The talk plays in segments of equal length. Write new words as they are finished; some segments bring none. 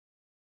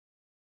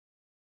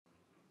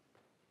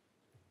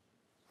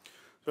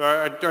So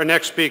our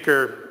next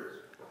speaker,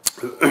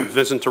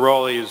 Vincent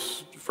Tirolo,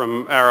 is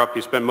from ARUP.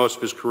 He spent most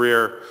of his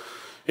career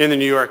in the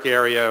New York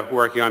area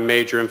working on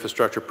major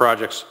infrastructure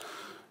projects.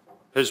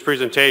 His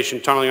presentation,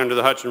 Tunneling Under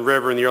the Hudson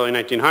River in the early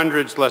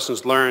 1900s,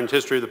 Lessons Learned,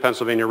 History of the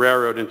Pennsylvania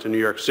Railroad into New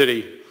York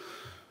City.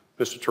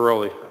 Mr.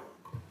 Tirolo.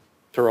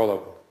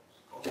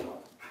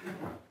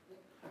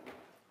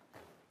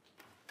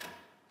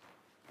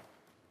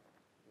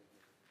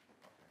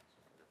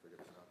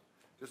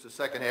 Just a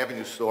Second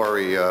Avenue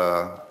story.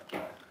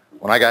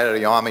 When I got out of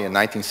the Army in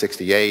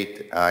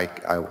 1968, I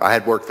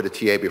had worked for the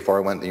TA before I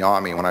went in the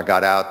Army. When I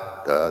got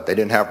out, they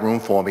didn't have room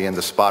for me in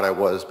the spot I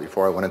was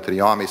before I went into the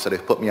Army, so they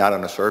put me out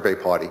on a survey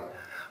party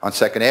on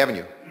 2nd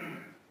Avenue,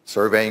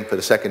 surveying for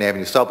the 2nd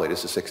Avenue subway.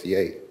 This is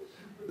 68.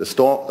 The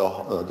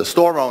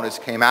store owners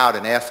came out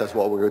and asked us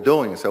what we were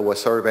doing, so we're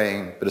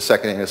surveying for the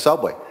 2nd Avenue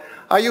subway.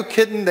 Are you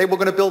kidding? They were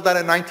going to build that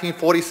in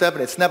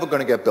 1947. It's never going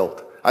to get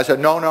built. I said,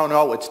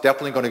 no, it's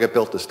definitely going to get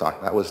built this time.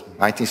 That was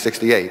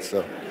 1968,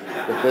 so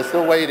they're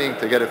still waiting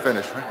to get it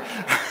finished. Right?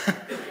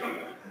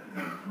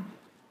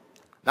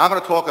 Now I'm going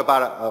to talk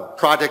about a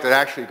project that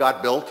actually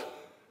got built.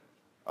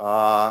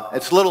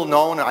 It's little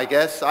known, I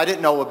guess. I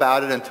didn't know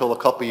about it until a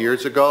couple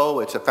years ago.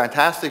 It's a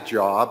fantastic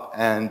job,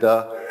 and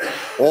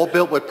all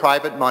built with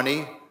private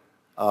money.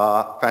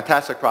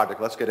 Fantastic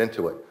project. Let's get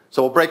into it.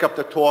 So we'll break up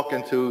the talk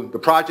into the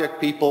project,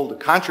 people, the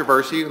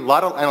controversy, and a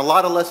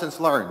lot of lessons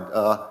learned.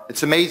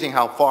 It's amazing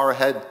how far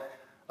ahead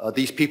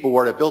these people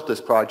were that built this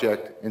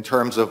project in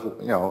terms of,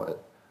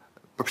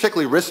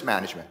 particularly risk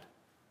management.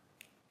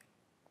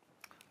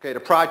 Okay, the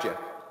project.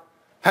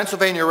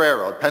 Pennsylvania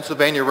Railroad.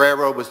 Pennsylvania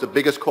Railroad was the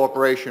biggest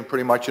corporation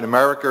pretty much in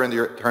America in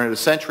the turn of the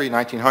century,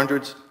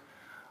 1900s.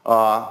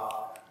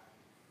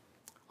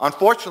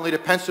 Unfortunately, the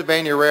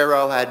Pennsylvania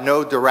Railroad had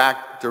no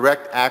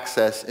direct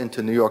access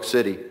into New York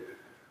City.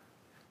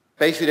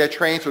 Basically, their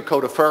trains would go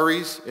to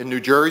ferries in New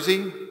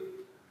Jersey.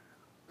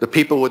 The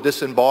people would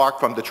disembark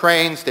from the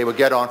trains. They would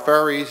get on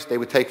ferries. They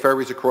would take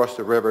ferries across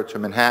the river to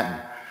Manhattan.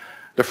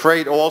 The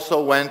freight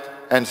also went,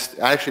 and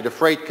actually the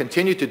freight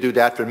continued to do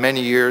that for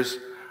many years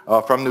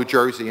from New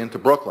Jersey into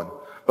Brooklyn.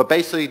 But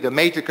basically, the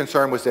major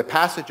concern was their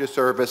passenger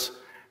service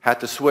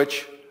had to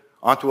switch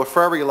onto a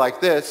ferry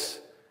like this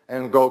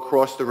and go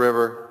across the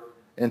river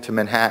into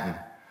Manhattan.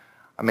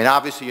 I mean,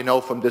 obviously, you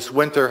know from this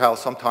winter how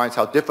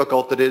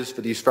difficult it is for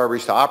these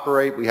ferries to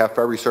operate. We have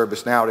ferry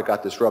service now that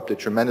got disrupted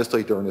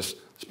tremendously during this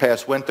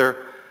past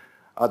winter.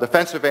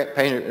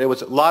 There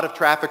was a lot of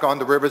traffic on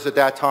the rivers at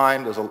that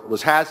time. It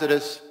was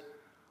hazardous.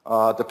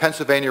 The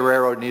Pennsylvania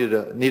Railroad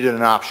needed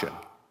an option.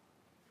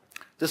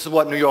 This is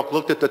what New York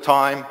looked at the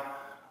time.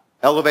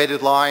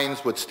 Elevated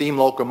lines with steam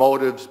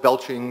locomotives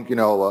belching,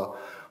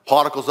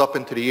 particles up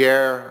into the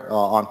air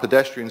on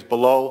pedestrians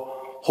below.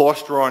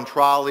 Horse-drawn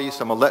trolleys,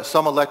 some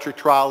electric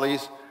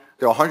trolleys.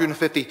 There are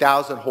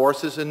 150,000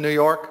 horses in New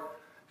York.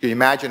 Can you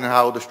imagine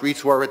how the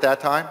streets were at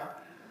that time?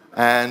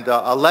 And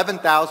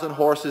 11,000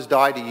 horses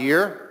died a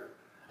year.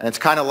 And it's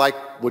kind of like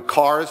with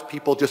cars,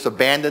 people just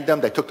abandoned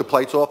them. They took the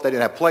plates off. They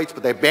didn't have plates,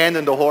 but they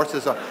abandoned the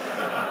horses.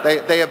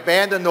 They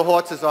abandoned the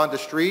horses on the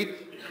street.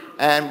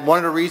 And one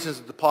of the reasons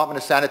the Department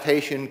of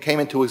Sanitation came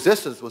into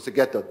existence was to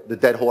get the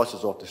dead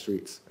horses off the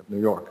streets of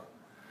New York.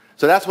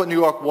 So that's what New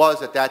York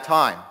was at that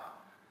time.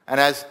 And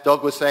as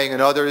Doug was saying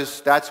and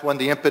others, that's when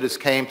the impetus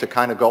came to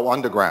kind of go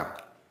underground.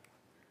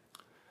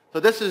 So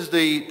this is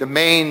the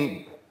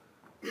main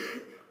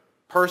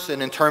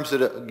person in terms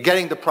of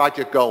getting the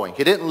project going.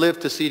 He didn't live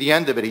to see the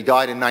end of it. He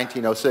died in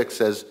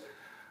 1906, as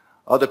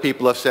other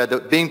people have said.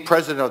 That being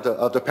president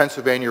of the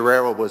Pennsylvania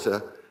Railroad was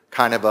a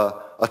kind of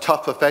a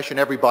tough profession.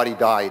 Everybody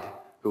died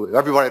of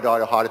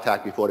a heart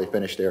attack before they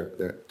finished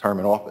their term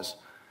in office.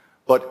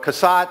 But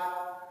Cassatt,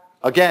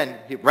 again,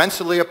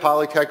 Rensselaer, a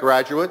Polytech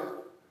graduate,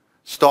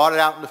 started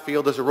out in the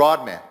field as a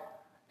rodman.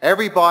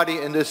 Everybody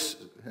in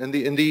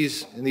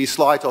these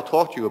slides I'll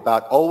talk to you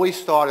about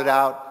always started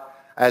out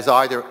as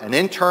either an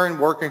intern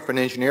working for an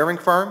engineering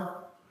firm,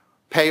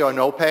 pay or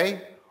no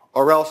pay,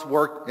 or else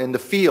worked in the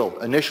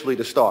field initially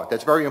to start.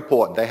 That's very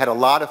important. They had a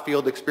lot of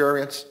field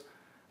experience.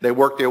 They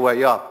worked their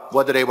way up.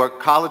 Whether they were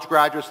college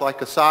graduates like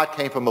Cassatt,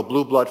 came from a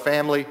blue blood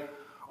family,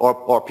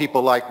 or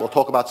people like, we'll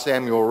talk about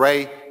Samuel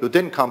Ray, who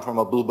didn't come from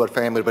a blue blood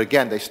family, but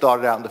again, they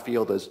started out in the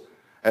field as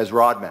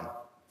rodmen.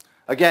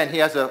 Again, he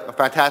has a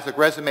fantastic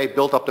resume,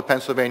 built up the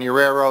Pennsylvania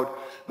Railroad,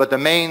 but the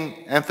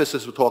main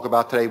emphasis we'll talk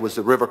about today was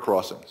the river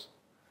crossings.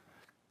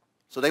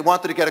 So they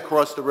wanted to get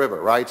across the river,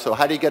 right? So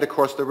how do you get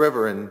across the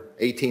river in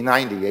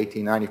 1890,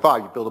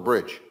 1895? You build a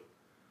bridge.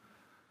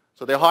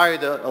 So they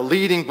hired a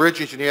leading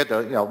bridge engineer,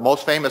 the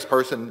most famous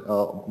person,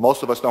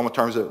 most of us know in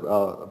terms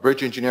of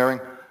bridge engineering,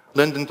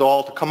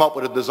 Lindenthal, to come up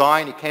with a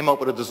design. He came up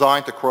with a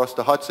design to cross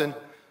the Hudson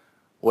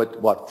with,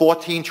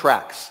 14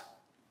 tracks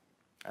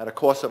at a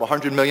cost of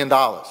 $100 million.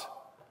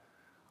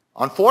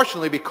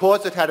 Unfortunately,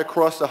 because it had to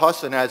cross the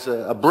Hudson as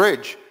a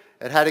bridge,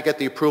 it had to get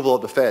the approval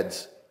of the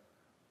feds.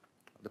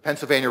 The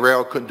Pennsylvania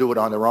Railroad couldn't do it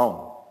on their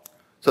own.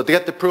 So to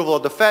get the approval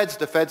of the feds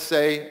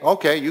say,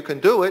 okay, you can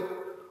do it,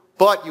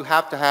 but you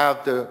have to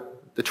have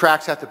the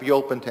tracks have to be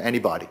open to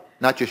anybody,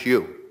 not just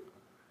you.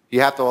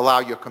 you have to allow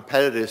your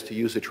competitors to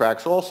use the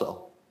tracks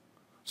also.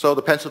 So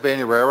the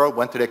Pennsylvania Railroad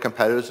went to their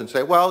competitors and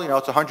said, well, you know,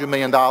 it's $100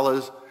 million.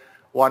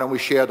 Why don't we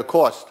share the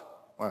cost?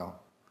 Well,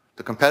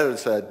 the competitor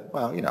said,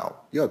 well, you know,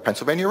 you're the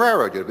Pennsylvania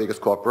Railroad. You're the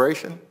biggest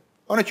corporation.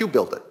 Why don't you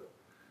build it?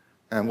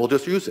 And we'll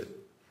just use it.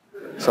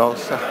 So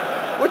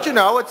but you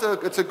know,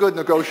 it's a good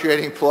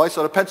negotiating ploy.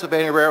 So the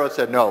Pennsylvania Railroad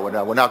said, no,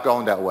 we're not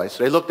going that way.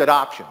 So they looked at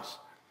options.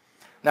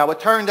 Now, it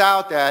turned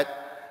out that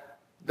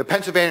the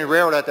Pennsylvania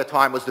Railroad at that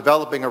time was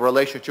developing a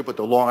relationship with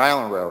the Long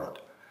Island Railroad.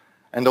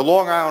 And the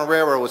Long Island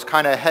Railroad was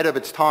kind of ahead of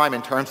its time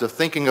in terms of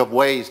thinking of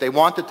ways. They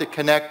wanted to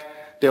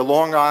connect their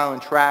Long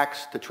Island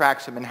tracks to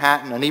tracks in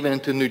Manhattan and even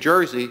into New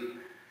Jersey.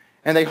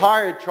 And they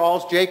hired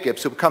Charles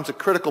Jacobs, who becomes a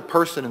critical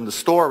person in the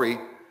story,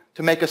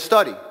 to make a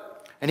study.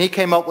 And he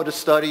came up with a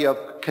study of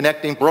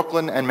connecting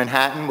Brooklyn and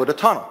Manhattan with a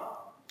tunnel.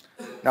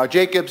 Now,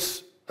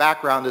 Jacobs'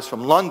 background is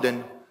from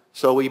London,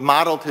 so he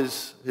modeled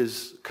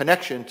his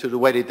connection to the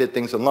way they did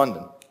things in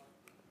London.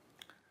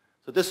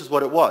 So this is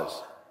what it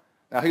was.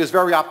 Now, he was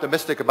very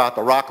optimistic about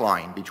the rock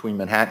line between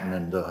Manhattan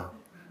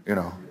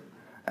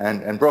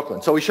and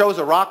Brooklyn. So he shows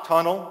a rock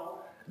tunnel,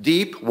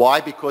 deep. Why?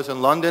 Because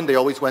in London, they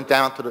always went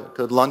down to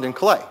the London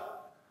clay.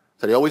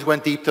 So they always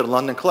went deep to the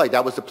London clay.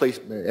 That was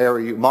the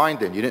area you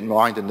mined in. You didn't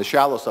mine in the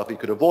shallow stuff. You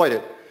could avoid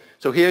it.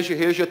 So here's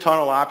your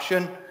tunnel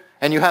option.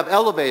 And you have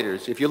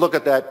elevators. If you look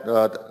at that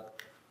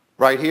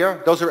right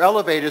here, those are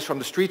elevators from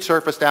the street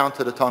surface down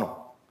to the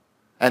tunnel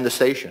and the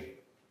station.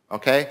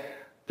 Okay?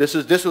 This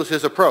was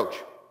his approach.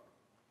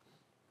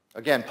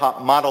 Again,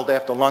 modeled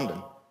after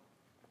London.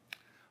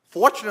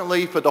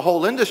 Fortunately for the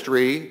whole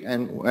industry,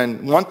 and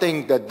one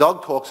thing that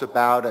Doug talks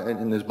about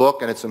in his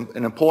book, and it's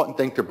an important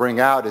thing to bring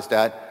out, is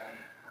that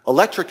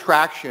electric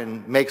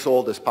traction makes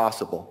all this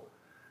possible.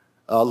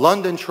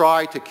 London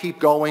tried to keep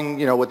going,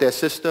 you know, with their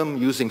system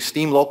using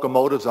steam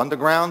locomotives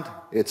underground.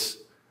 It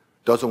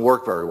doesn't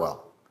work very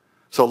well.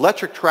 So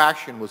electric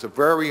traction was a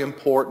very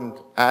important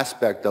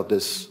aspect of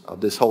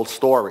this whole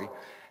story.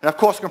 And of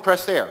course,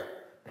 compressed air.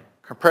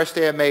 Compressed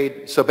air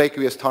made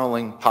subaqueous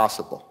tunneling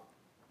possible.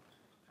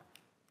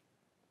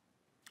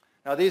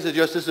 Now this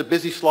is a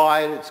busy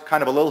slide. It's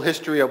kind of a little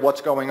history of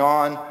what's going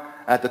on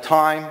at the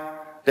time.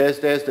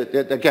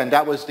 Again,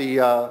 that was the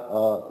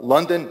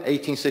London,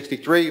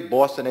 1863,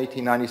 Boston,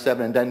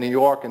 1897, and then New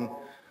York. And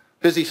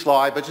busy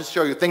slide, but just to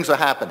show you things are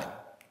happening.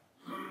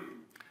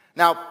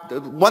 Now,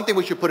 one thing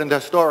we should put into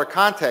historic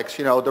context,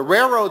 you know, the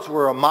railroads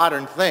were a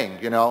modern thing,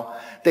 you know.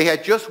 They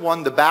had just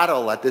won the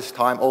battle at this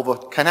time over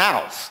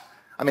canals.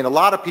 I mean, a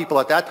lot of people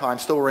at that time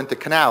still were into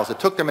canals. It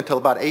took them until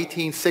about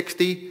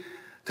 1860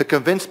 to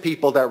convince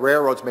people that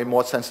railroads made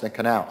more sense than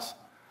canals.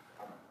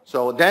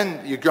 So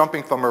then you're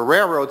jumping from a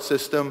railroad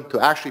system to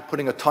actually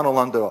putting a tunnel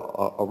under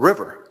a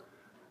river.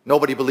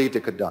 Nobody believed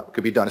it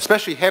could be done,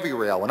 especially heavy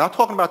rail. We're not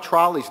talking about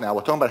trolleys now.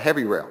 We're talking about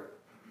heavy rail.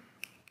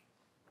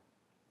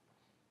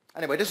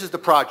 Anyway, this is the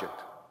project.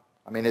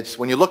 I mean,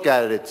 when you look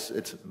at it,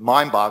 it's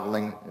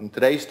mind-boggling in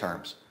today's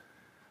terms.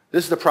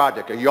 This is the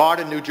project. A yard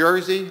in New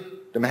Jersey,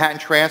 the Manhattan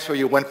Transfer,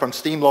 you went from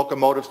steam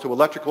locomotives to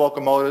electric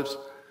locomotives,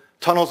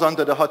 tunnels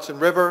under the Hudson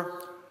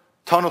River,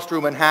 tunnels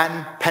through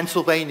Manhattan,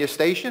 Pennsylvania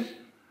Station,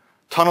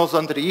 tunnels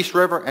under the East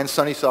River, and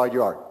Sunnyside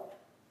Yard.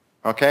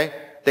 Okay?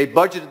 They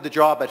budgeted the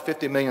job at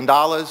 $50 million.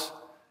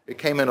 It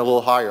came in a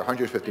little higher,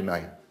 $150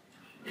 million.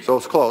 So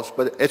it's close,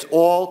 but it's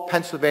all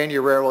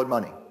Pennsylvania Railroad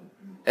money.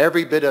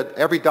 Every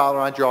dollar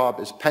on job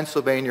is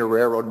Pennsylvania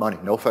Railroad money.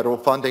 No federal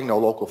funding, no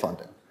local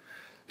funding.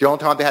 The only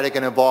time they had to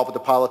get involved with the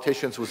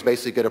politicians was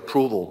basically get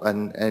approval.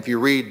 And if you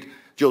read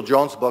Jill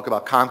Jones' book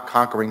about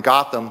conquering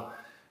Gotham,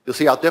 you'll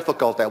see how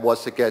difficult that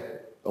was to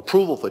get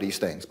approval for these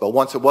things. But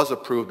once it was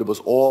approved, it was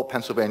all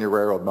Pennsylvania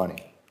Railroad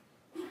money.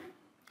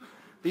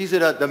 These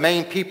are the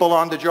main people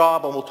on the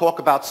job, and we'll talk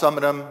about some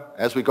of them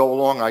as we go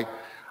along.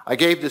 I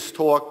gave this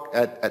talk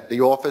at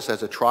the office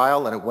as a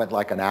trial, and it went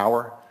like an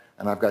hour.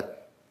 And I've got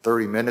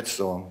 30 minutes,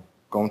 so I'm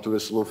going through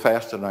this a little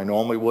faster than I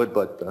normally would,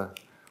 but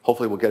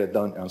hopefully we'll get it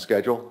done on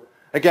schedule.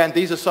 Again,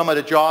 these are some of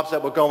the jobs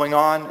that were going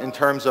on in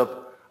terms of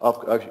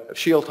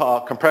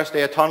compressed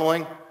air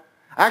tunneling.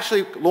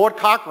 Actually, Lord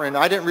Cochrane,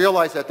 I didn't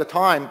realize at the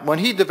time, when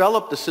he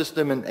developed the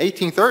system in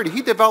 1830,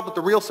 he developed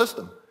the real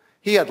system.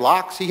 He had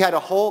locks, he had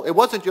it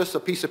wasn't just a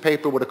piece of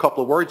paper with a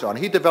couple of words on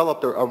it. He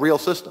developed a real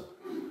system.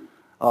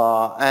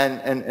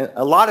 And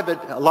a lot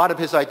of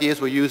his ideas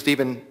were used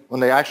even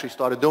when they actually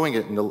started doing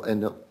it in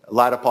the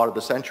latter part of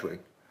the century.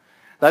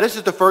 Now, this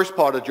is the first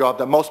part of the job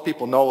that most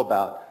people know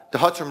about, the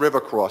Hudson River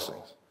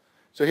crossings.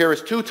 So here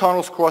is 2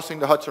 tunnels crossing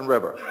the Hudson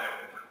River.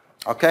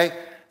 Okay?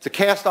 It's a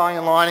cast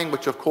iron lining,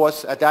 which of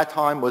course at that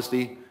time was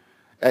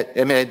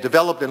it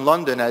developed in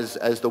London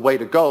as the way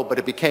to go, but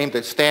it became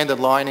the standard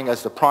lining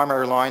as the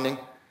primary lining,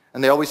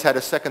 and they always had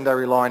a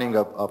secondary lining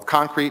of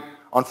concrete.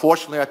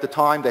 Unfortunately, at the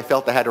time, they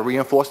felt they had to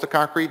reinforce the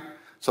concrete,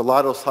 so a lot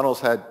of those tunnels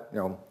had, you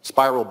know,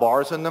 spiral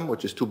bars in them,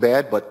 which is too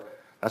bad, but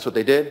that's what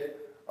they did.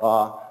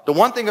 The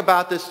one thing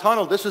about this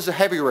tunnel, this is a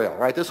heavy rail,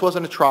 right? This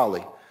wasn't a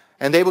trolley,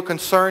 and they were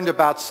concerned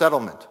about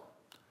settlement.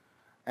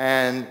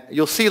 And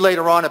you'll see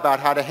later on about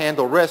how to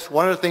handle risk.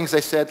 One of the things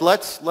they said,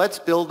 let's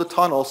build a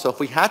tunnel so if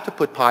we had to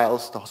put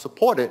piles to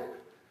support it,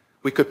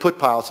 we could put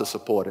piles to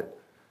support it.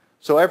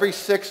 So every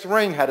sixth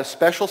ring had a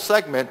special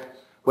segment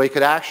where you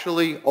could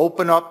actually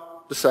open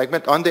up the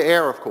segment, under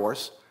air of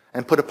course,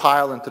 and put a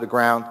pile into the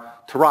ground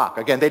to rock.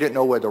 Again, they didn't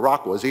know where the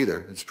rock was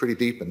either. It's pretty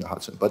deep in the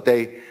Hudson. But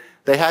they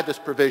had this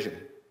provision.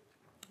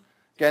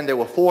 Again, there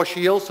were 4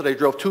 shields, so they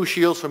drove 2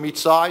 shields from each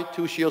side,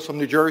 2 shields from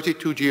New Jersey,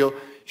 2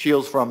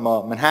 shields from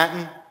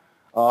Manhattan.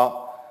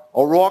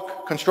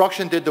 O'Rourke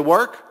Construction did the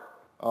work.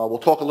 We'll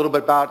talk a little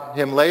bit about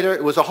him later.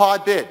 It was a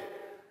hard bid.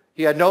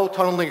 He had no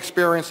tunneling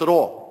experience at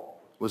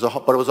all, but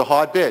it was a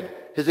hard bid.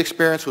 His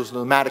experience was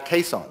pneumatic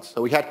caissons,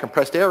 so he had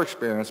compressed air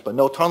experience, but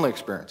no tunneling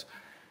experience.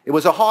 It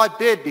was a hard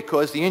bid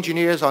because the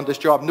engineers on this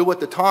job knew at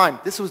the time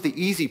this was the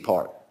easy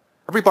part.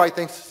 Everybody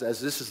thinks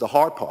this is the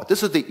hard part.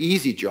 This is the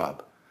easy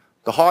job.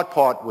 The hard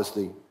part was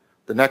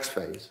the next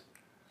phase,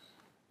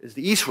 is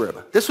the East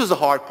River. This was the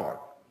hard part.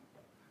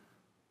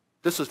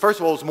 This was, first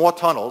of all, it was more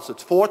tunnels.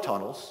 It's 4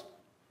 tunnels,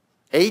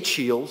 8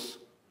 shields,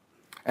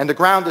 and the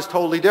ground is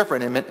totally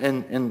different.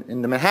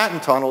 In the Manhattan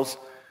tunnels,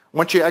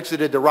 once you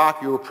exited the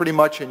rock, you were pretty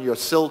much in your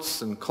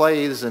silts and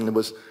clays, and it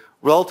was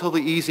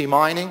relatively easy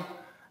mining,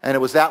 and it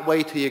was that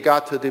way till you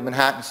got to the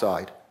Manhattan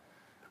side.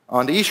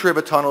 On the East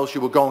River tunnels, you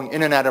were going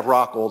in and out of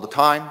rock all the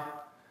time.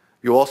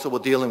 You also were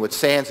dealing with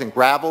sands and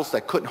gravels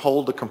that couldn't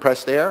hold the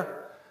compressed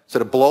air, so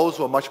the blows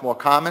were much more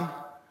common.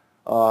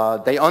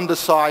 They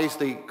undersized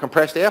the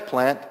compressed air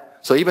plant,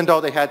 so even though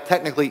they had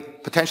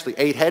potentially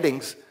 8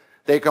 headings,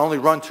 they could only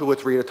run 2 or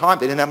 3 at a time.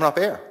 They didn't have enough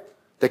air.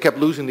 They kept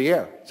losing the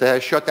air. So they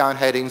had to shut down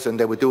headings, and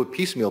they would do it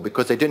piecemeal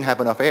because they didn't have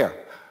enough air.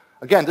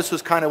 Again, this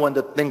was kind of when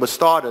the thing was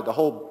started,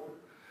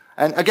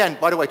 and again,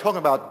 by the way, talking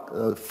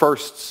about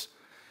firsts,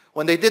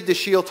 when they did the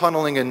shield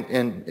tunneling in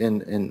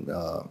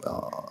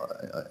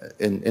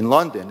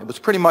London, it was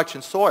pretty much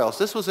in soils.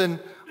 This was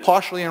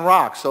partially in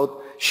rock.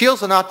 So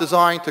shields are not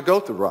designed to go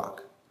through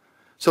rock.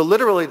 So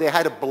literally, they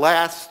had to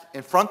blast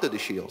in front of the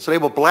shield. So they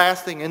were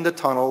blasting in the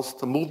tunnels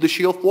to move the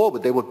shield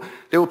forward. They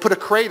would put a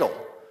cradle,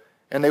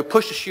 and they would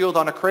push the shield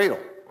on a cradle.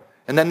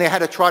 And then they had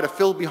to try to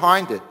fill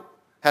behind it.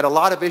 Had a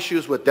lot of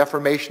issues with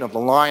deformation of the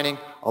lining,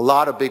 a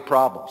lot of big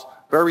problems.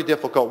 Very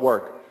difficult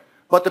work.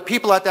 But the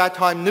people at that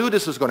time knew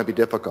this was going to be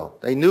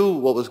difficult. They knew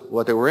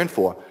what they were in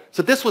for.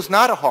 So this was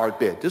not a hard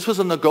bid. This was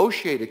a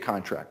negotiated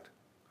contract.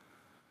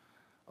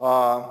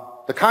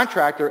 The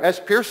contractor, S.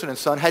 Pearson &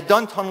 Son, had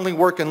done tunneling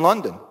work in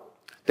London.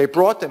 They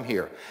brought them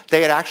here.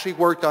 They had actually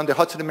worked on the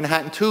Hudson and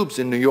Manhattan tubes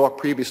in New York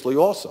previously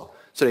also.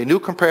 So they knew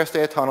compressed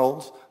air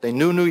tunnels, they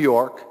knew New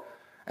York,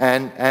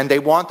 and they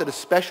wanted a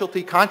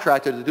specialty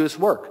contractor to do this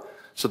work.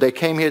 So they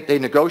came here, they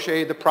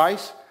negotiated the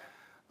price.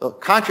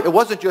 It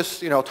wasn't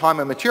just, time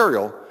and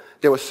material.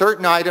 There were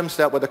certain items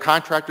that were the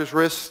contractor's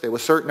risk. There were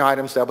certain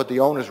items that were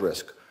the owner's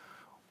risk.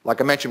 Like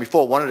I mentioned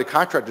before, one of the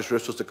contractor's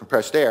risks was the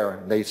compressed air,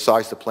 and they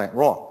sized the plant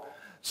wrong.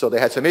 So they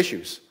had some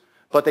issues.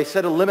 But they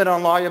set a limit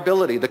on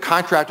liability. The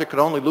contractor could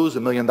only lose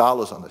 $1 million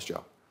on this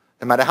job.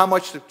 No matter how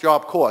much the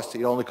job cost,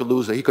 he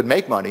could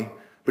make money,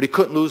 but he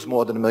couldn't lose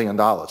more than $1 million.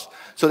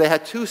 So they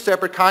had 2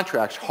 separate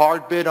contracts,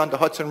 hard bid on the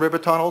Hudson River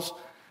tunnels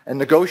and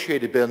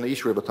negotiated bid on the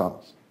East River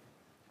tunnels.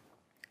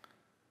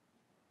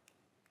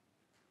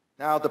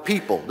 Now the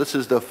people, this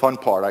is the fun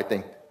part, I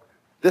think.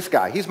 This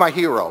guy, he's my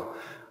hero.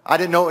 I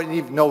didn't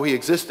even know he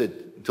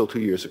existed until 2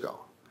 years ago.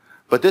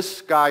 But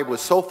this guy was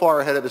so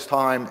far ahead of his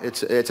time,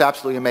 it's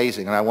absolutely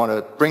amazing. And I want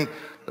to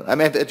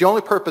the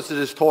only purpose of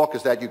this talk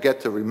is that you get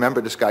to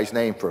remember this guy's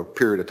name for a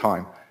period of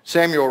time.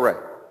 Samuel Ray.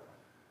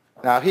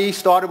 Now he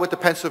started with the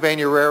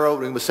Pennsylvania Railroad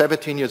when he was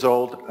 17 years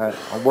old,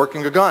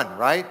 working a gun,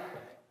 right?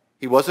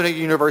 He wasn't a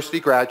university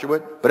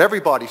graduate, but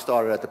everybody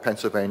started at the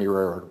Pennsylvania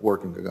Railroad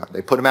working a gun.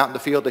 They put him out in the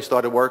field, they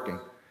started working.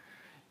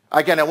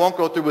 Again, I won't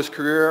go through his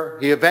career.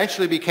 He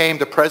eventually became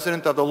the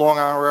president of the Long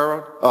Island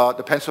Railroad,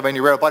 the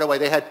Pennsylvania Railroad. By the way,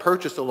 they had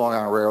purchased the Long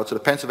Island Railroad, so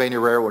the Pennsylvania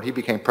Railroad, he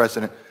became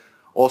president,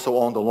 also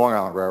owned the Long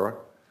Island Railroad.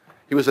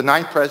 He was the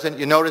 9th president.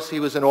 You notice he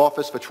was in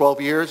office for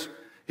 12 years.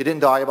 He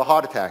didn't die of a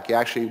heart attack. He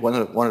actually one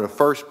of the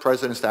first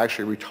presidents to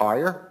actually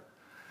retire.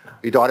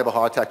 He died of a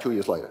heart attack 2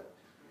 years later.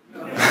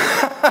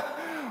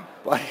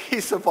 But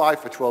he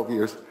survived for 12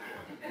 years.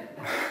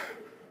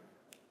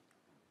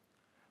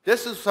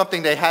 This is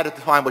something they had at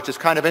the time, which is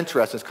kind of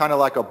interesting. It's kind of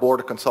like a board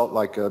of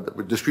like the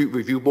Dispute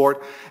Review Board,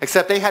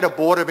 except they had a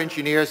board of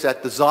engineers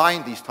that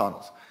designed these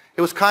tunnels.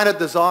 It was kind of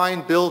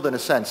design, build in a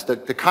sense.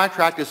 The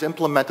contractors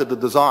implemented the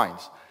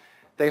designs.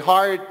 They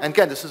hired, and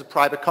again, this is a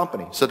private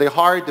company, so they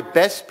hired the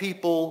best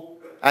people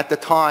at the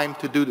time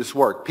to do this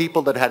work,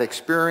 people that had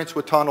experience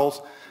with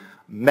tunnels,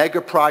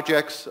 mega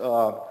projects,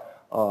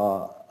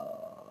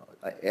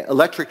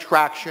 electric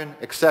traction,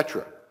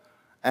 etc.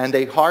 And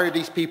they hired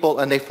these people,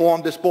 and they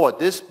formed this board.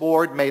 This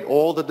board made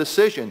all the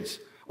decisions.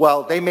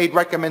 Well, they made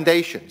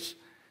recommendations.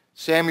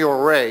 Samuel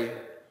Ray,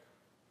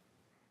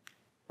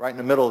 right in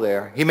the middle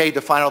there, he made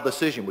the final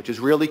decision, which is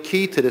really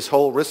key to this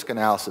whole risk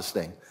analysis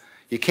thing.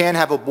 You can't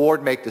have a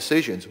board make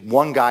decisions.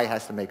 One guy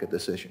has to make a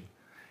decision.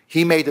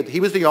 He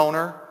was the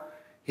owner.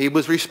 He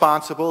was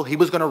responsible. He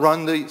was going to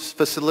run the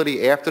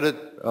facility after it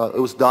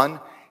was done.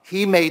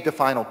 He made the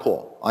final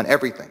call on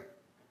everything.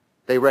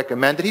 They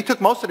recommended. He took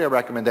most of their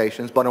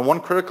recommendations, but on one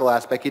critical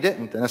aspect he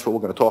didn't, and that's what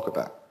we're going to talk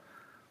about.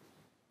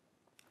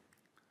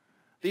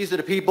 These are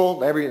the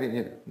people.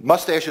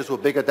 Mustaches were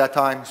big at that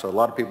time, so a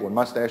lot of people with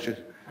mustaches.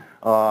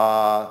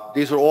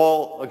 These are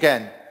all,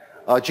 again,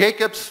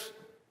 Jacobs,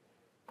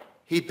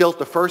 he built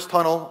the first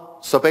tunnel,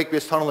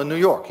 subaqueous tunnel in New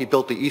York. He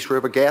built the East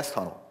River gas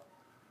tunnel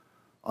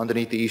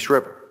underneath the East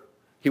River.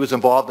 He was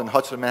involved in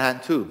Hudson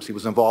Manhattan tubes. He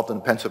was involved in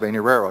the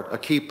Pennsylvania Railroad, a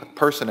key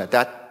person at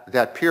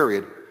that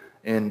period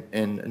in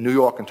New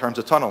York in terms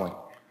of tunneling.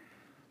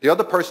 The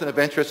other person of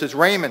interest is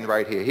Raymond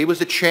right here. He was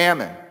the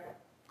chairman.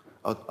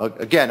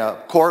 Again,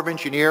 a Corps of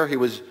Engineer. He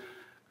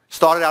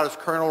started out as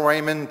Colonel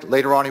Raymond.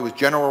 Later on, he was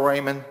General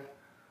Raymond.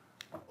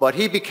 But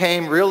he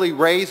became really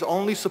Ray's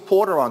only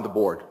supporter on the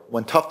board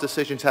when tough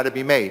decisions had to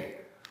be made.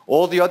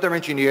 All the other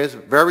engineers,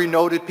 very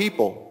noted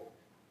people,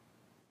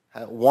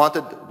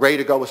 wanted Ray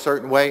to go a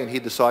certain way, and he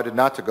decided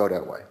not to go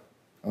that way.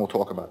 And we'll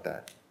talk about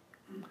that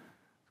as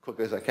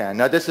quickly as I can.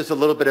 Now, this is a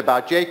little bit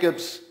about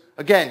Jacobs.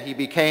 Again, he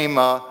became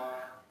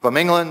from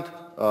England,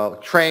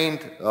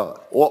 trained.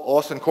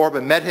 Austin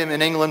Corbin met him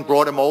in England,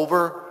 brought him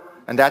over,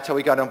 and that's how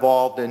he got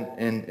involved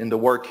in the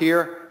work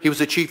here. He was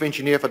the chief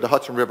engineer for the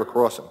Hudson River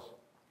crossings.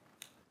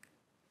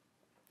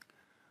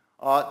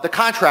 The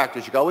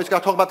contractors, you always got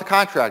to talk about the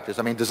contractors.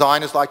 I mean,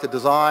 designers like to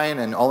design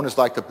and owners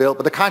like to build,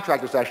 but the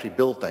contractors actually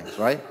build things,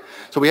 right?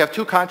 So we have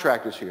two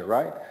contractors here,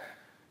 right?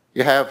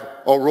 You have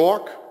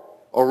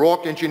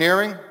O'Rourke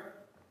Engineering.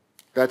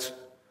 That's,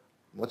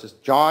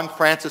 John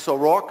Francis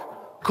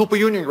O'Rourke, Cooper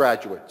Union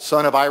graduate,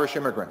 son of Irish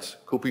immigrants.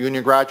 Cooper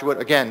Union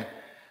graduate, again,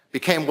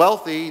 became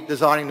wealthy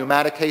designing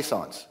pneumatic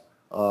caissons.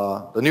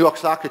 The New York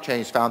Stock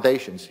Exchange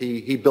foundations,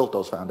 he built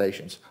those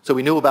foundations. So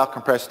we knew about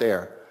compressed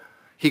air.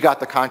 He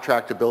got the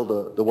contract to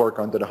build the work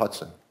under the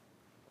Hudson.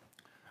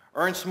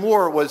 Ernst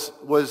Moore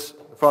was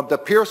from the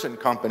Pearson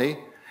Company.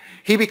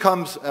 He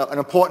becomes an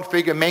important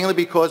figure mainly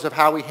because of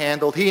how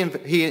he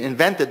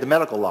invented the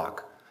medical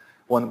lock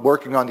when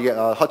working on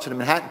the Hudson and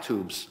Manhattan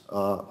tubes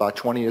about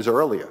 20 years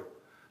earlier.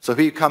 So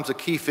he becomes a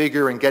key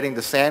figure in getting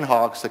the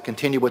Sandhogs to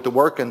continue with the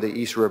work in the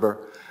East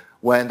River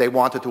when they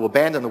wanted to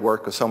abandon the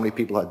work because so many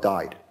people had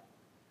died.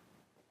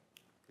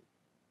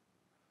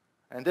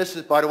 And this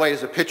is, by the way,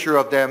 is a picture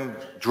of them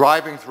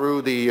driving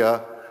through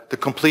the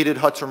completed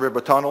Hudson River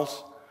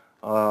tunnels.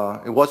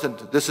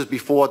 This is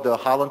before the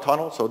Holland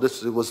Tunnel, so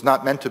it was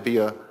not meant to be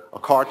a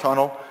car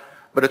tunnel.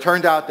 But it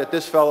turned out that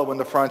this fellow in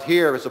the front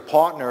here is a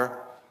partner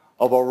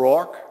of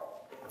O'Rourke,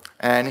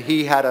 and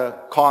he had a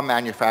car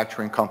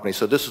manufacturing company.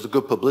 So this was a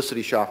good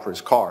publicity shot for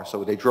his car,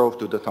 so they drove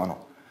through the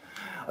tunnel.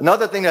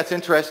 Another thing that's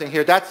interesting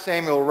here, that's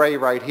Samuel Ray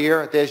right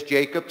here. There's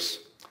Jacobs.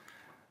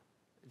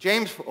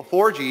 James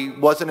Forgey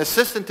was an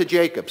assistant to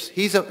Jacobs.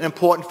 He's an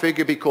important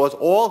figure because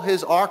all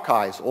his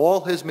archives, all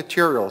his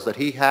materials that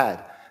he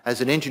had as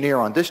an engineer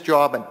on this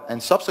job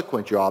and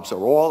subsequent jobs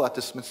are all at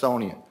the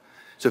Smithsonian.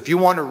 So if you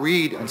want to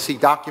read and see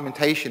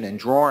documentation and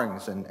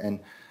drawings and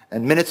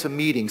minutes of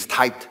meetings,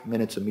 typed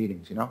minutes of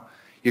meetings,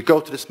 you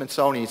go to the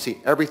Smithsonian, you see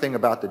everything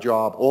about the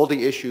job, all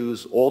the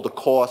issues, all the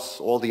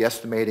costs, all the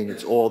estimating,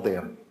 it's all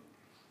there.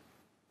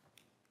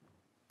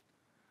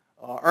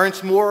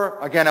 Ernst Moore,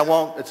 again,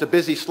 it's a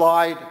busy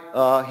slide.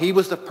 He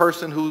was the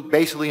person who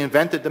basically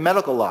invented the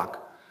medical lock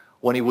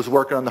when he was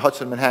working on the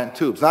Hudson Manhattan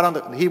tubes.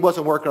 He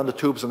wasn't working on the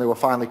tubes when they were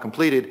finally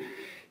completed.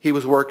 He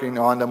was working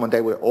on them when they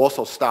were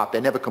also stopped.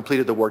 They never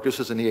completed the work. This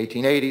was in the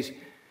 1880s.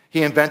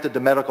 He invented the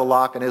medical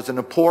lock, and it was an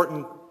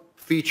important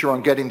feature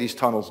on getting these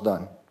tunnels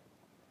done.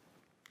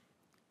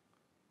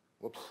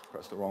 Whoops,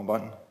 pressed the wrong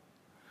button.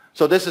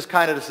 So this is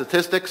kind of the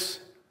statistics.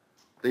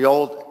 The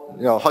old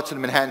Hudson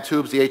and Manhattan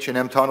tubes, the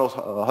H&M tunnels,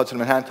 Hudson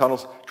and Manhattan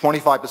tunnels,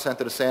 25% of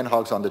the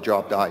sandhogs on the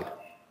job died.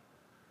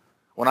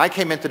 When I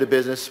came into the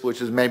business,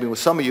 which is maybe with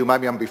some of you,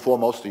 maybe I'm before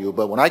most of you,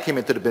 but when I came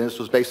into the business, it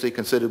was basically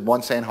considered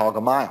one sandhog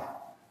a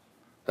mile.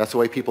 That's the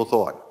way people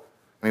thought.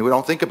 I mean, we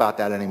don't think about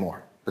that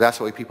anymore, but that's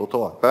the way people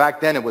thought. But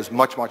back then, it was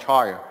much, much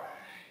higher.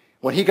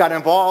 When he got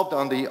involved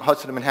on the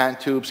Hudson and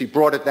Manhattan tubes, he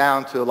brought it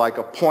down to like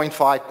a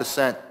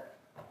 0.5%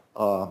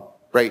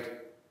 rate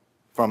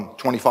from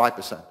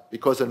 25%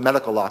 because of the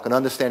medical lock and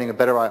understanding a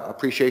better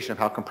appreciation of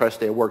how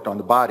compressed air worked on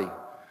the body.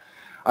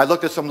 I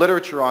looked at some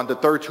literature on the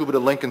third tube of the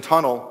Lincoln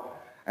Tunnel,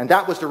 and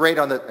that was the rate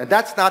and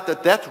that's not the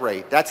death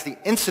rate, that's the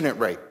incident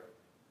rate.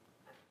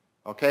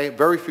 Okay,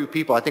 very few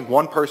people, I think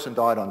one person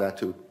died on that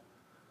tube.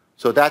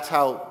 So that's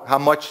how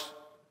much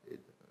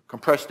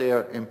compressed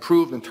air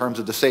improved in terms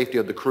of the safety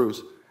of the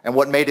crews and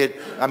what made it,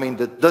 I mean,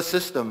 the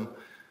system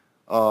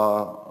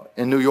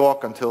in New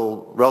York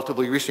until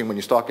relatively recently when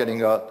you start getting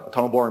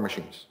tunnel boring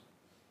machines.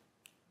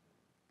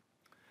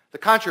 The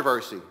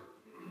controversy.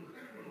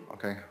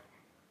 Okay.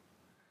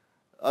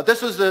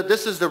 This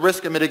is the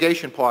risk and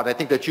mitigation part. I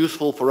think that's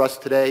useful for us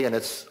today, and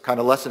it's kind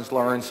of lessons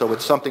learned, so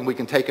it's something we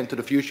can take into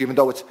the future, even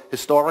though it's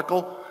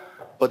historical,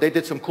 but they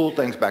did some cool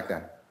things back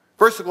then.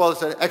 First of all,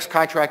 as an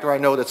ex-contractor, I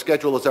know that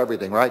schedule is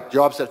everything, right?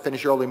 Jobs that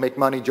finish early make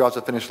money, jobs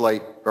that finish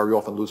late very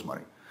often lose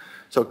money.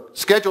 So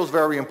schedule is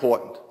very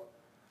important.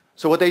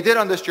 So what they did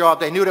on this job,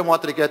 they knew they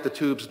wanted to get the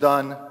tubes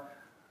done.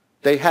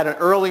 They had an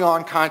early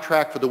on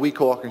contract for the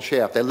Weehawken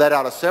shaft. They let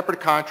out a separate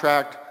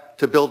contract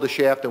to build the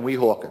shaft in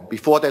Weehawken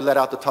before they let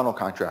out the tunnel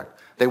contract.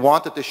 They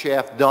wanted the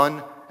shaft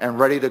done and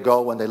ready to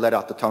go when they let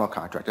out the tunnel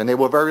contract. And they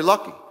were very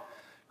lucky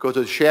because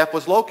the shaft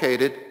was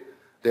located.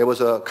 There was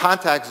a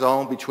contact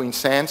zone between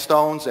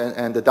sandstones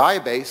and the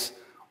diabase,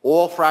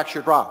 all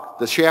fractured rock.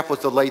 The shaft was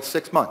delayed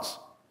 6 months,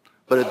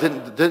 but it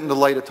didn't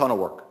delay the tunnel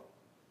work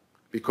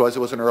because it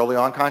was an early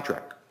on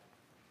contract.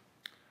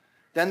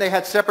 Then they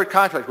had separate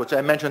contracts, which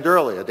I mentioned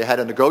earlier. They had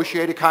a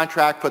negotiated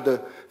contract for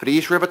the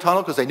East River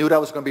Tunnel because they knew that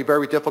was going to be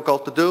very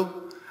difficult to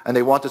do, and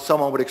they wanted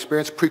someone with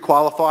experience,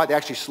 pre-qualified. They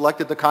actually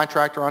selected the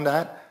contractor on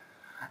that.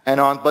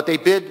 But they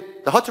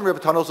bid, the Hudson River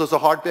Tunnels was a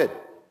hard bid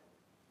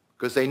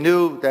because they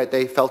knew that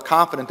they felt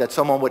confident that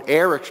someone with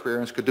air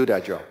experience could do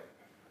that job.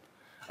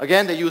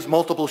 Again, they used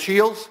multiple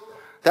shields.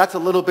 That's a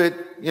little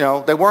bit,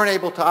 they weren't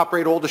able to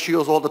operate all the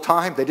shields all the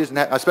time. They didn't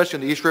have,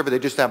 especially in the East River, they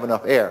just didn't have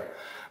enough air.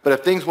 But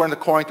if things weren't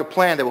according to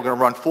plan, they were going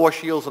to run 4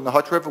 shields on the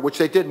Hudson River, which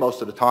they did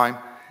most of the time,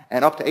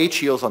 and up to 8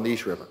 shields on the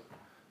East River.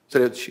 So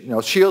that,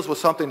 shields was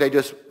something they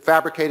just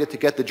fabricated to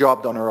get the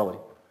job done early.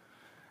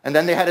 And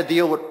then they had to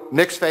deal with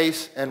mixed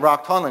face and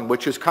rock tunneling,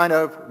 which is kind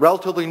of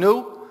relatively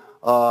new.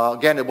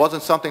 Again, it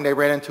wasn't something they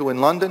ran into in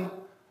London.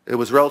 It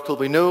was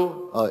relatively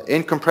new,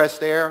 in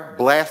compressed air,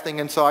 blasting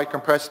inside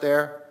compressed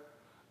air,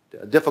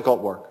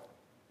 difficult work.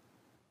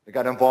 They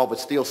got involved with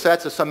steel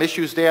sets. There's some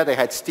issues there. They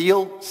had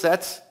steel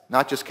sets,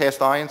 not just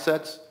cast iron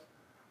sets.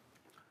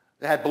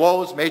 They had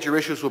blows, major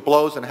issues with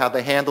blows and how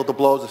they handled the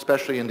blows,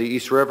 especially in the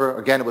East River.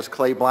 Again, it was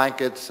clay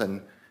blankets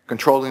and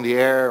controlling the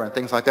air and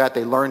things like that.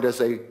 They learned as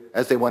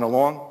they went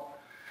along.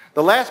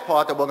 The last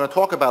part that we're going to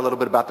talk about a little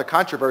bit about the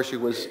controversy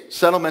was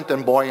settlement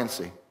and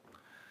buoyancy.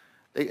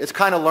 It's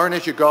kind of learn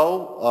as you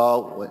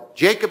go.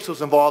 Jacobs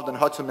was involved in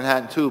Hudson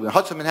Manhattan Tube. In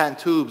Hudson Manhattan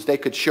Tubes, they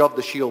could shove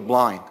the shield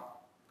blind.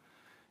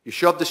 You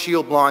shove the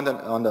shield blind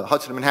on the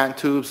Hudson Manhattan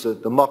Tubes,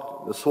 the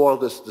muck, the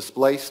soil is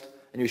displaced,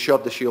 and you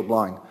shove the shield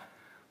blind.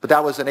 But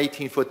that was an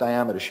 18-foot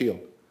diameter shield.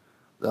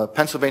 The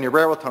Pennsylvania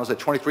Railroad tunnels had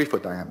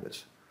 23-foot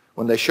diameters.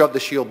 When they shoved the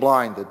shield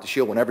blind, the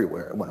shield went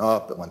everywhere. It went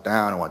up, it went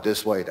down, it went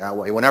this way, that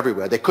way, it went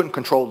everywhere. They couldn't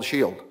control the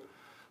shield.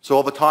 So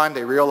over time,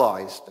 they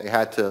realized they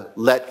had to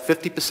let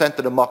 50%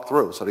 of the muck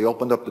through. So they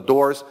opened up the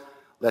doors,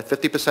 let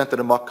 50% of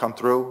the muck come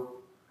through,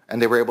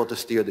 and they were able to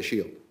steer the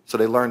shield. So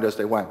they learned as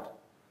they went.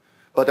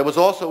 But there was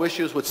also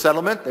issues with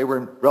settlement. They were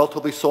in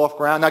relatively soft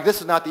ground. Now, this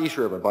is not the East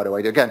River, by the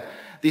way. Again,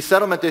 these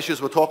settlement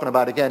issues we're talking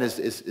about, again,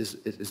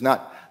 is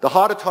not... The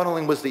harder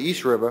tunneling was the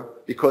East River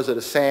because of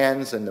the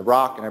sands and the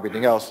rock and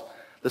everything else.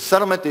 The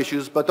settlement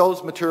issues, but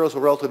those materials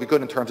were relatively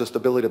good in terms of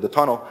stability of the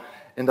tunnel.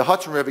 In the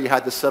Hudson River, you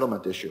had the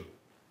settlement issue.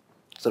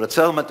 So the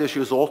settlement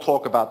issues all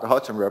talk about the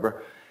Hudson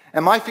River.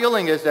 And my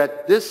feeling is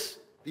that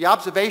the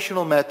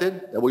observational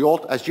method that we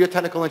all, as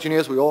geotechnical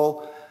engineers, we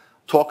all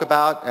talk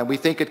about, and we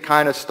think it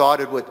kind of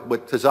started with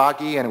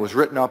Tazagi, and it was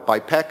written up by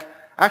Peck,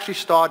 actually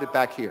started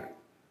back here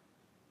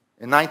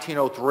in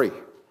 1903,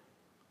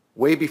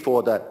 way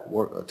before that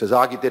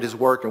Tazagi did his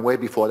work and way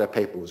before that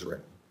paper was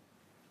written.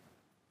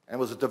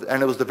 And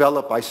it was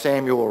developed by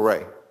Samuel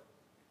Ray.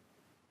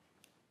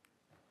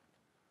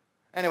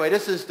 Anyway,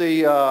 this is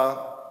the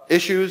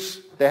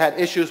issues. They had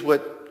issues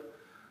with,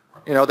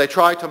 they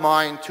tried to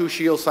mine 2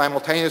 shields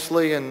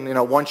simultaneously, and,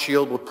 one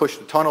shield would push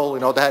the tunnel.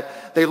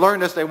 They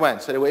learned as they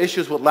went. So there were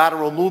issues with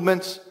lateral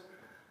movements.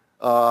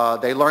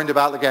 They learned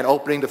about, again,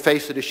 opening the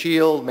face of the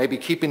shield, maybe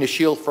keeping the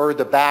shield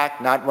further back,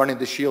 not running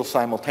the shield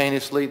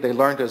simultaneously. They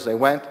learned as they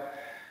went.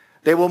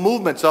 There were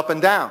movements up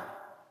and down.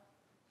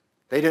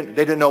 They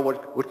didn't know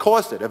what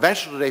caused it.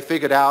 Eventually, they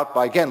figured out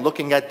by, again,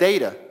 looking at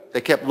data.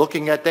 They kept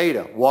looking at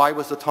data. Why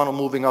was the tunnel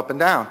moving up and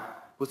down?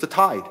 It was the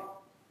tide.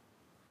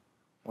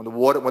 When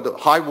the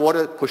high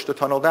water pushed the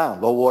tunnel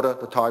down, low water,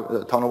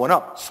 the tunnel went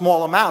up.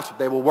 Small amounts.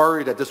 They were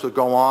worried that this would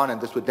go on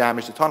and this would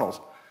damage the tunnels.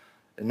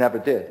 It never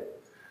did.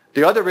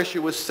 The other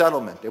issue was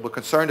settlement. They were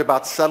concerned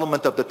about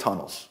settlement of the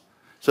tunnels.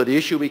 So the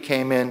issue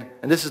became in,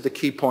 and this is the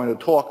key point of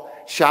the talk,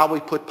 shall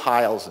we put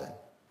piles in?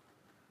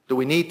 Do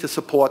we need to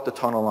support the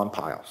tunnel on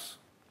piles?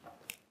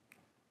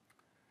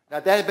 Now,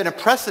 there had been a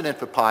precedent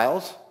for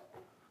piles.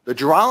 The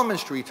Gerolman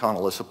Street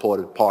Tunnel is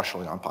supported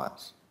partially on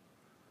piles.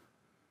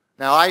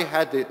 Now,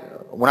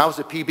 when I was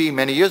at PB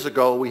many years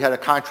ago, we had a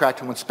contract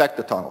to inspect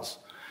the tunnels.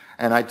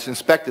 And I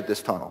inspected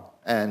this tunnel.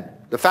 And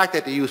the fact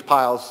that they used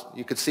piles,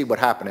 you could see what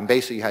happened. And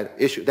basically, you had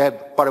issues.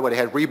 By the way, they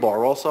had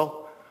rebar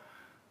also.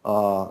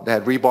 They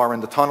had rebar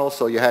in the tunnel,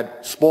 so you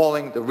had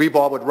spalling. The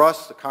rebar would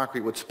rust, the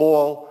concrete would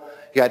spall.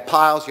 You had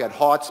piles, you had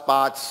hard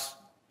spots.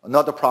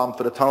 Another problem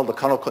for the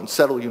tunnel couldn't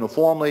settle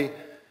uniformly.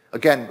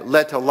 Again,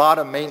 led to a lot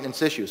of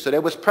maintenance issues. So there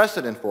was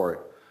precedent for it.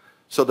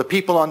 So the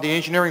people on the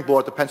engineering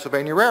board, the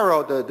Pennsylvania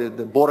Railroad,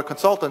 the board of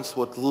consultants,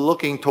 were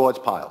looking towards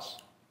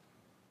piles.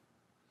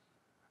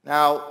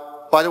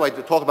 Now, by the way,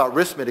 to talk about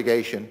risk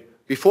mitigation,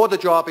 before the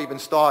job even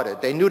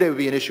started, they knew there would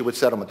be an issue with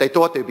settlement. They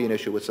thought there would be an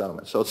issue with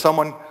settlement.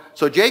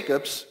 So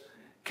Jacobs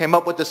came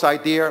up with this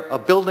idea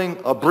of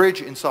building a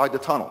bridge inside the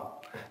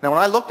tunnel. Now, when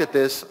I looked at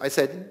this, I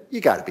said,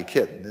 you got to be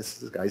kidding. This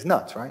guy's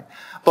nuts, right?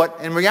 But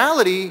in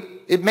reality,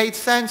 it made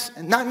sense,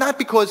 not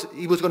because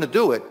he was going to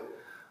do it.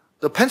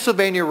 The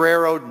Pennsylvania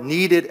Railroad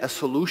needed a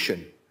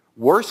solution.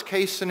 Worst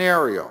case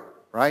scenario,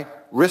 right?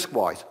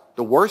 Risk-wise,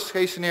 the worst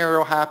case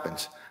scenario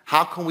happens.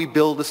 How can we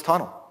build this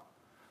tunnel?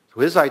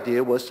 So his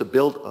idea was to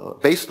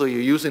build, basically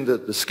you're using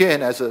the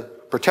skin as a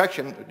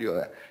protection.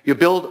 You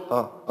build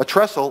a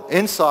trestle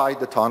inside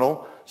the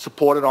tunnel,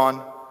 supported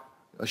on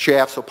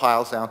shafts or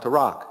piles down to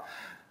rock.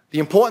 The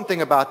important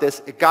thing about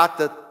this, it got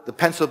the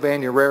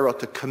Pennsylvania Railroad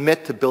to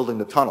commit to building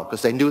the tunnel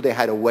because they knew they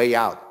had a way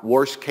out.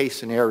 Worst case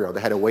scenario,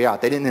 they had a way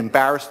out. They didn't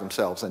embarrass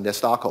themselves and their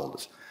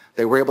stockholders.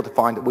 They were able to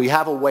find that we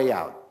have a way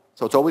out.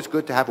 So it's always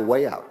good to have a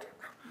way out.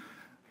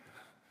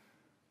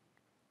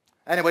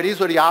 Anyway, these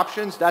are the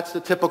options. That's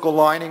the typical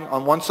lining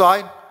on one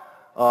side.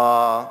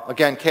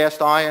 Again,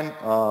 cast iron,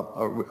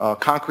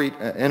 concrete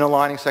inner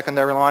lining,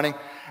 secondary lining.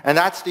 And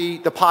that's the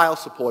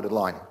pile-supported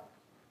lining.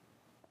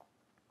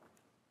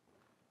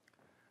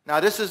 Now,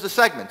 this is the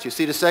segment. You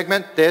see the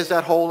segment? There's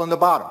that hole in the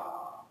bottom.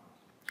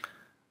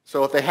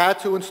 So if they had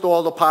to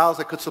install the piles,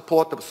 they could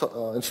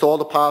install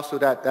the piles through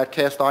that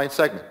cast iron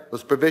segment. There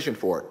was provision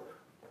for it.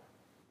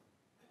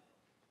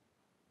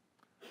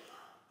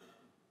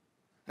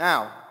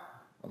 Now,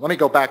 let me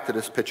go back to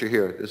this picture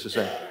here. This is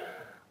it.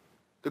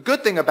 The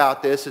good thing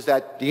about this is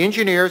that the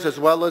engineers, as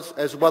well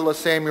as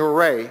Samuel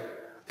Ray,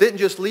 didn't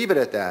just leave it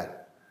at that.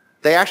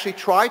 They actually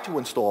tried to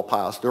install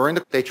piles.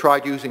 They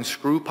tried using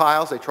screw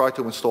piles. They tried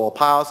to install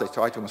piles.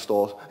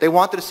 They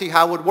wanted to see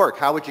how it would work.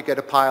 How would you get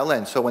a pile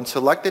in? So in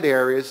selected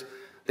areas,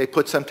 they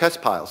put some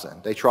test piles in.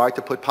 They tried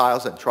to put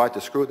piles in, tried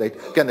to screw. They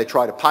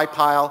tried a pipe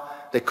pile.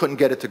 They couldn't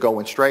get it to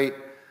go in straight.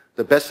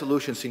 The best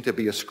solution seemed to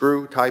be a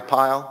screw type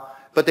pile.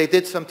 But they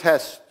did some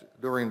tests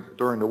during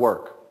the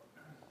work.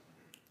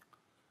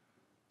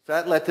 So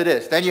that led to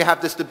this. Then you have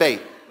this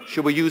debate.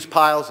 Should we use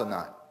piles or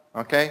not?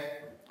 Okay?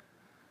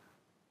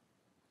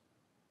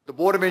 The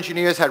Board of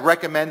Engineers had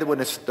recommended when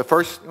they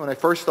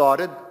first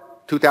started,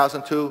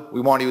 2002,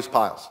 we want to use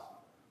piles.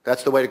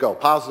 That's the way to go.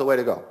 Piles is the way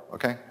to go.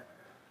 Okay?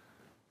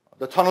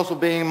 The tunnels were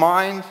being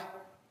mined,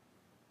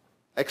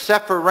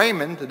 except for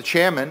Raymond, the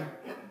chairman,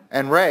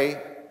 and Ray.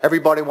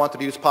 Everybody wanted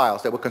to use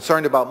piles. They were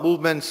concerned about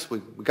movements. We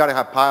got to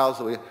have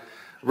piles.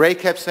 Ray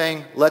kept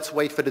saying, let's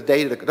wait for the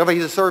data to come.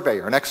 He's a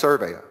surveyor, an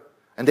ex-surveyor.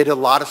 And they did a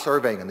lot of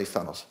surveying in these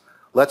tunnels.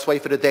 Let's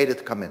wait for the data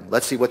to come in.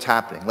 Let's see what's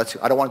happening.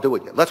 I don't want to do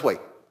it yet. Let's wait.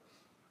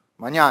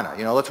 Mañana,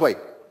 let's wait.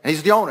 And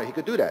he's the owner. He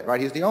could do that, right?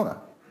 He's the owner.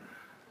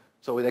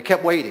 So they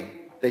kept waiting.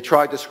 They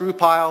tried the screw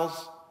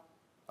piles.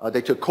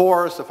 They took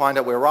cores to find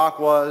out where rock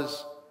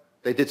was.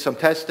 They did some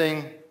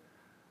testing.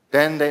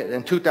 Then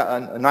in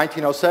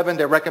 1907,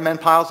 they recommend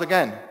piles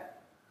again.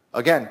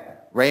 Again,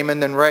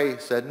 Raymond and Ray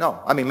said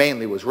no. I mean,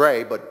 mainly it was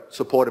Ray, but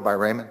supported by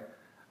Raymond.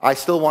 I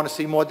still want to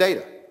see more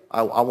data.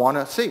 I want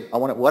to see.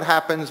 What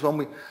happens when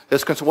we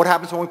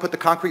put the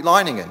concrete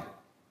lining in?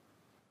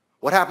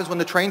 What happens when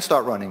the trains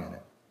start running in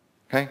it?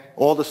 Okay?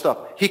 All the stuff.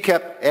 He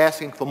kept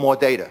asking for more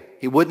data.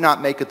 He would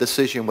not make a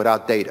decision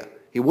without data.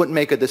 He wouldn't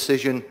make a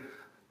decision.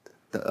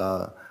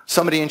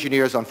 Some of the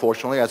engineers,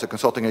 unfortunately, as a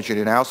consulting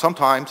engineer now,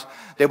 sometimes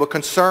they were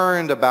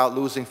concerned about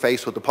losing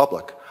face with the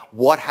public.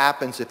 What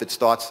happens if it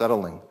starts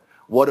settling?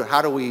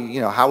 How do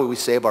we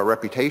save our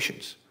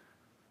reputations,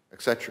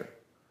 etc.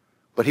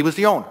 But he was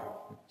the owner.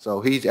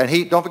 So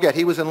don't forget,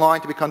 he was in line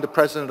to become the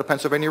president of the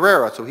Pennsylvania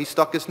Railroad, so he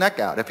stuck his neck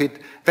out. If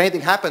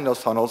anything happened in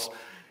those tunnels,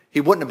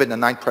 he wouldn't have been the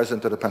 9th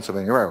president of the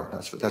Pennsylvania Railroad.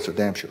 That's for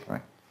damn sure,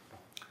 right?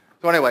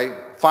 So anyway,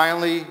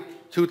 finally,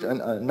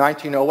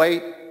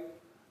 1908,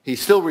 he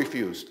still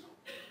refused.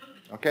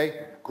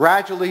 Okay?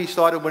 Gradually, he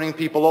started winning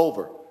people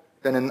over.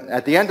 Then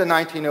at the end of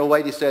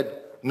 1908, he said,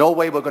 no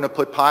way we're going to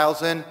put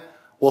piles in.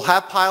 We'll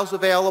have piles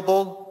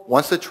available.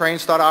 Once the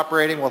trains start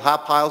operating, we'll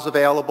have piles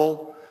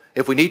available.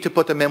 If we need to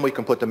put them in, we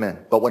can put them in.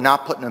 But we're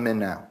not putting them in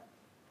now.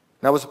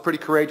 That was a pretty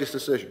courageous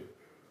decision.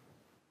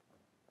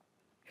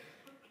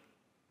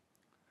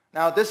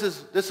 Now, this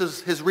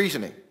is his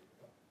reasoning.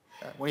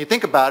 When you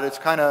think about it, it's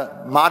kind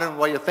of modern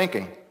way of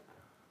thinking.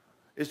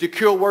 Is the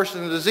cure worse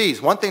than the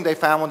disease? One thing they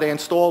found when they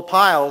installed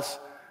piles,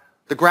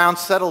 the ground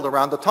settled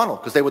around the tunnel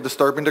because they were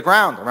disturbing the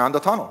ground around the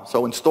tunnel.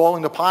 So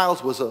installing the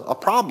piles was a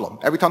problem.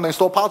 Every time they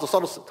installed piles,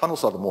 the tunnel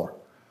settled more.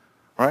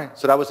 All right?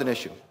 So that was an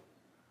issue.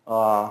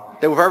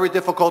 They were very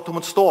difficult to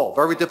install,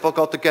 very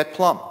difficult to get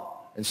plumb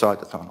inside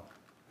the tunnel.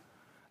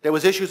 There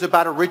was issues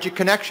about a rigid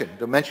connection,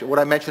 what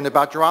I mentioned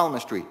about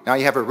Tirolo Street. Now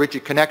you have a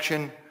rigid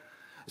connection.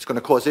 It's going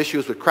to cause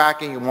issues with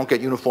cracking. You won't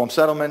get uniform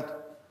settlement.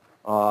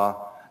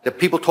 The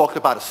people talked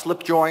about a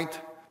slip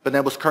joint, but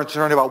then was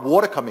concerned about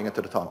water coming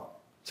into the tunnel.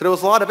 So there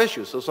was a lot of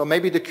issues. So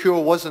maybe the cure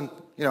wasn't,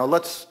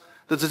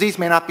 the disease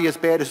may not be as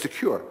bad as the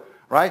cure,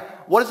 right?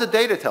 What does the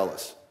data tell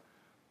us?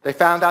 They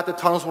found out the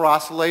tunnels were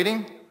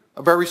oscillating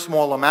a very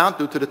small amount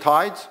due to the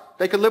tides.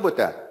 They could live with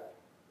that,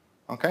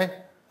 okay?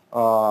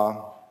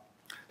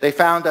 They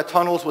found that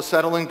tunnels were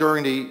settling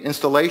during the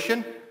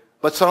installation,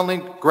 but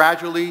suddenly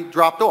gradually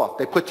dropped off.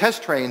 They put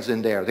test trains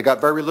in there. They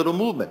got very little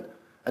movement,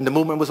 and the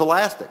movement was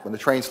elastic. When the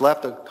trains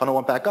left, the tunnel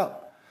went back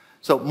up.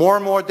 So more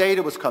and more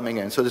data was coming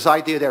in. So this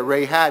idea that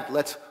Ray had,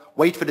 let's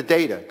wait for the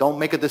data. Don't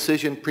make a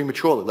decision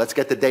prematurely. Let's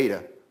get the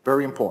data.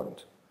 Very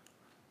important.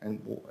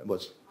 And it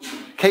was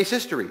case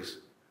histories.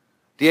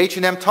 The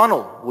H&M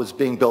tunnel was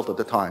being built at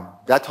the time.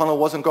 That tunnel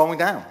wasn't going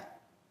down.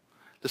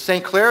 The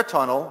St. Clair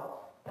tunnel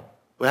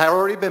had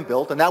already been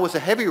built, and that was a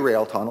heavy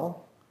rail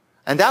tunnel,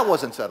 and that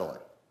wasn't settling.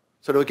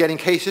 So they were getting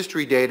case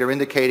history data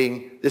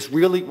indicating this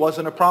really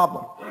wasn't a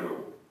problem.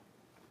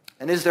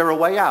 And is there a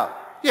way out?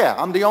 Yeah,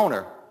 I'm the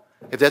owner.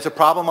 If there's a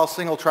problem, I'll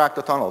single track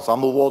the tunnels. I'll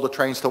move all the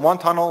trains to one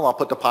tunnel, I'll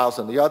put the piles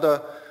in the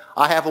other.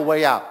 I have a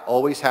way out.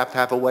 Always have to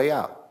have a way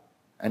out.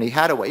 And he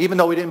had a way. Even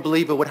though he didn't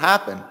believe it would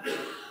happen,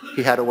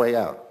 he had a way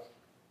out.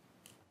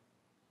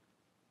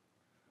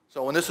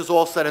 So when this is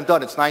all said and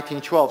done, it's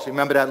 1912. So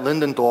remember that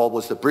Lindenthal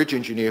was the bridge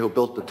engineer who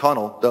built the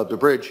tunnel, the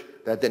bridge.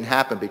 That didn't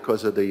happen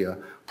because of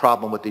the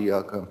problem with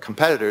the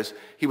competitors.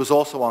 He was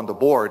also on the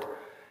board.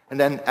 And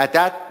then at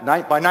that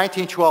night, by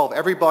 1912,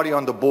 everybody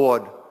on the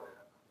board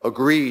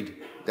agreed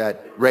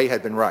that Ray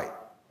had been right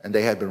and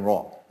they had been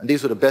wrong. And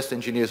these were the best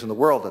engineers in the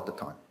world at the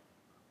time.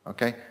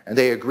 Okay? And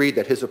they agreed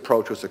that his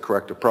approach was the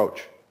correct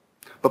approach.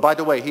 But by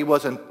the way, he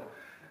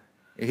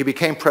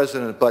became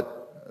president, but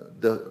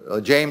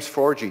James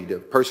Forgy, the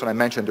person I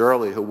mentioned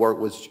earlier who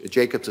was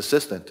Jacob's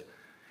assistant,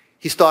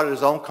 he started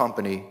his own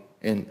company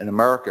in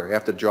America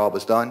after the job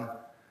was done,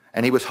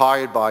 and he was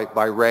hired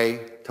by Ray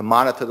to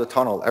monitor the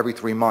tunnel every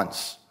 3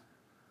 months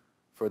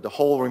for the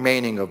whole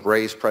remaining of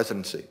Ray's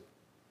presidency,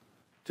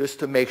 just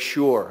to make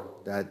sure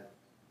that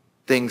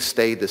things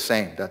stayed the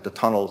same, that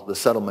the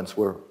settlements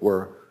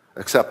were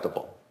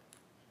acceptable.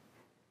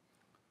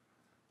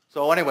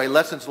 So anyway,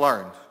 lessons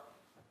learned.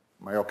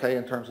 Am I okay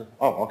in terms of,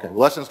 oh, okay,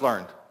 lessons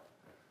learned.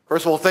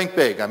 First of all, think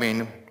big. I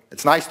mean,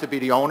 it's nice to be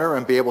the owner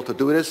and be able to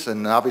do this,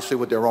 and obviously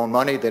with their own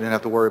money, they didn't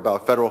have to worry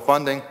about federal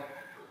funding.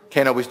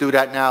 Can't always do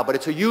that now, but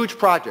it's a huge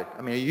project.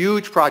 I mean, a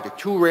huge project,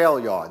 2 rail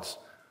yards,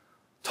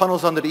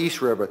 tunnels under the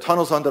East River,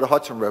 tunnels under the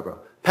Hudson River,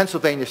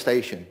 Pennsylvania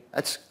Station.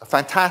 That's a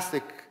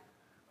fantastic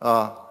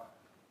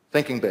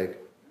thinking big.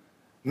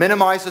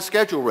 Minimize the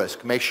schedule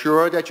risk. Make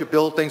sure that you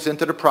build things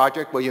into the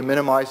project where you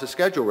minimize the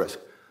schedule risk.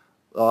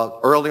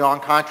 Early on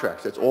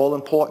contracts, it's all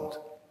important.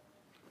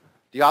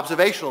 The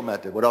observational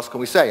method, what else can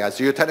we say? As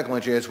geotechnical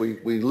engineers,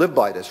 we live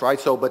by this, right?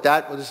 So, but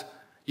that was,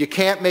 you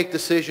can't make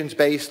decisions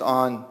based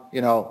on,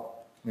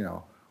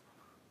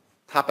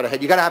 top of the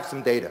head. You got to have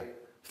some data.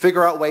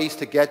 Figure out ways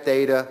to get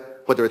data,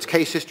 whether it's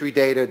case history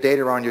data,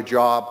 data on your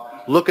job.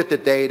 Look at the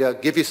data,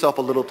 give yourself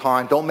a little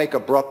time. Don't make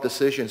abrupt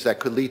decisions that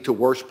could lead to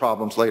worse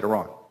problems later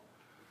on.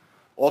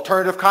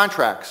 Alternative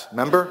contracts,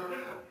 remember?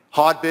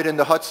 Hard bid in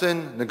the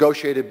Hudson,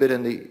 negotiated bid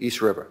in the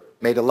East River.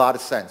 Made a lot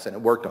of sense, and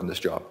it worked on this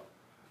job.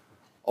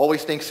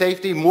 Always think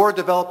safety. Moore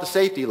developed the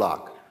safety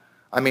lock.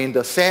 I mean,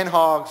 the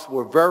Sandhogs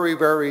were very,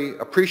 very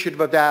appreciative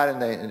of that,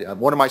 and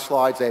one of my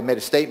slides, they made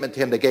a statement to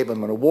him. They gave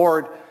him an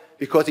award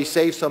because he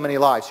saved so many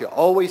lives. You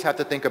always have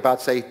to think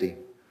about safety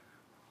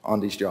on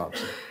these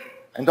jobs.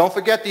 And don't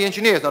forget the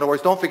engineers. In other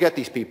words, don't forget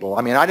these people.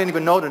 I mean, I didn't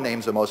even know the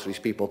names of most of these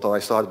people until I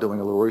started doing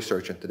a little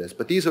research into this.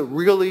 But these are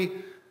really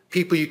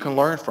people you can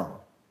learn from.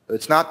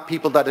 It's not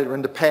people that are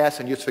in the past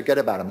and you just forget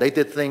about them. They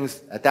did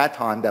things at that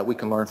time that we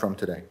can learn from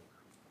today.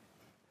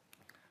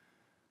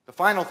 The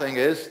final thing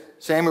is,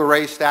 Samuel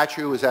Ray's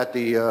statue is at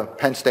the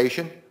Penn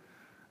Station.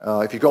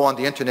 If you go on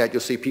the internet,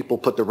 you'll see people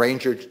put the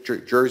Ranger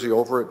jersey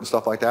over it and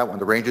stuff like that when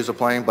the Rangers are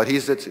playing, but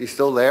he's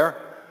still there.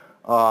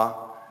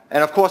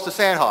 And of course the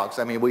Sandhogs.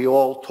 I mean, we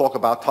all talk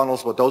about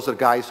tunnels, but those are the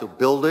guys who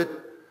build it.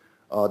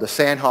 The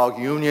Sandhog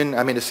Union,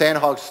 I mean, the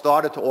Sandhogs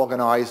started to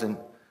organize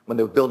when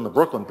they were building the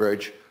Brooklyn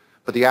Bridge,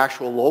 but the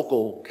actual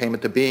local came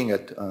into being in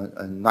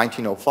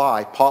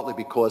 1905, partly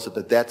because of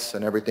the debts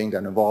and everything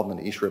that involved in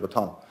the East River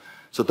Tunnel.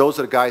 So those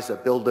are the guys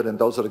that build it, and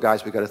those are the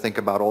guys we've got to think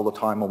about all the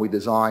time when we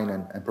design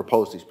and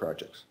propose these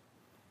projects.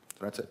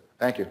 So that's it.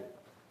 Thank you.